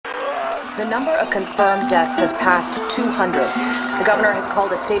The number of confirmed deaths has passed 200. The governor has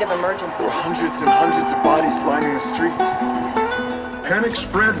called a state of emergency. There are hundreds and hundreds of bodies lining the streets. Panic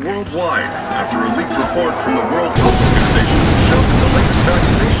spread worldwide after a leaked report from the World Health Organization showed that the latest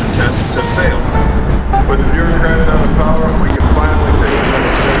vaccination tests have failed. With the bureaucrats out of power, we can finally take the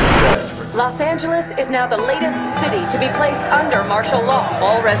necessary steps. Los Angeles is now the latest city to be placed under martial law.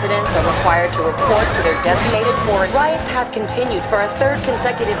 All residents are required to report to their designated forest. Riots have continued for a third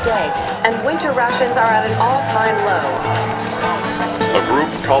consecutive day, and winter rations are at an all-time low. A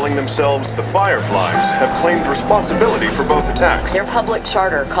group calling themselves the Fireflies have claimed responsibility for both attacks. Their public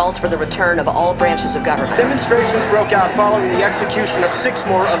charter calls for the return of all branches of government. Demonstrations broke out following the execution of 6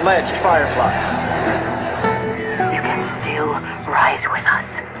 more alleged Fireflies. You can still rise with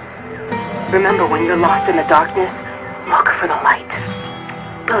us. Remember, when you're lost in the darkness, look for the light.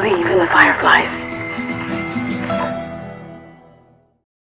 Believe in the Fireflies.